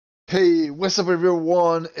Hey, what's up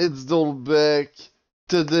everyone? It's Dolbeck.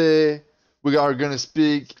 Today we are gonna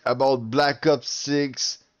speak about Black Ops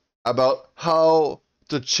 6, about how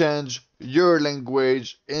to change your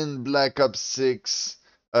language in Black Ops 6.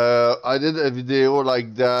 I did a video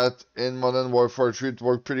like that in Modern Warfare 3. It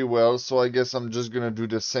worked pretty well, so I guess I'm just gonna do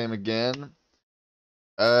the same again.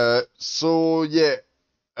 So yeah,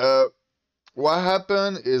 uh, what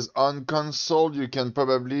happened is on console you can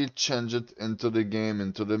probably change it into the game,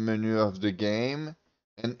 into the menu of the game.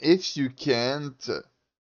 And if you can't,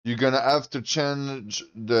 you're gonna have to change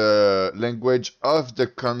the language of the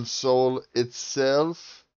console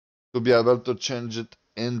itself to be able to change it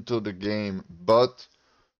into the game. But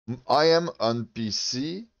I am on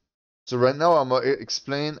PC, so right now I'm gonna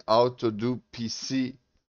explain how to do PC.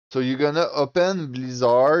 So you're gonna open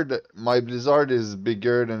Blizzard. My Blizzard is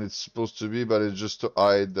bigger than it's supposed to be, but it's just to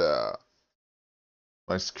hide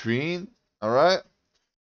my screen. Alright?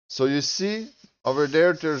 So you see over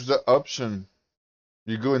there's the option.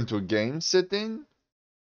 You go into game setting,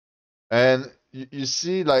 and you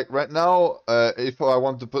see like right now, if I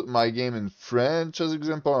want to put my game in French as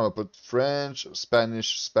example, I'll put French,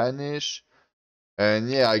 Spanish. And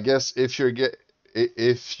yeah, I guess if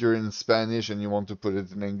you're in Spanish and you want to put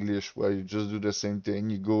it in English, well, you just do the same thing.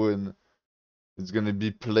 You go in, it's gonna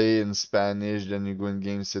be play in Spanish, then you go in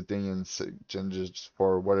game setting and change it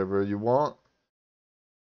for whatever you want.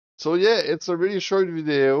 So yeah, it's a really short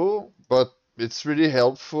video, but it's really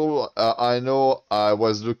helpful. I know I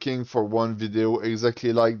was looking for one video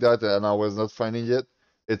exactly like that and I was not finding it.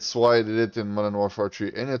 It's why I did it in Modern Warfare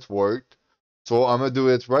 3 and it worked. So I'm gonna do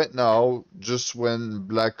it right now, just when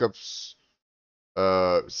Black Ops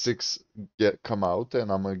 6 come out,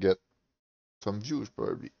 and I'm gonna get some views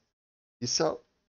probably. Peace out.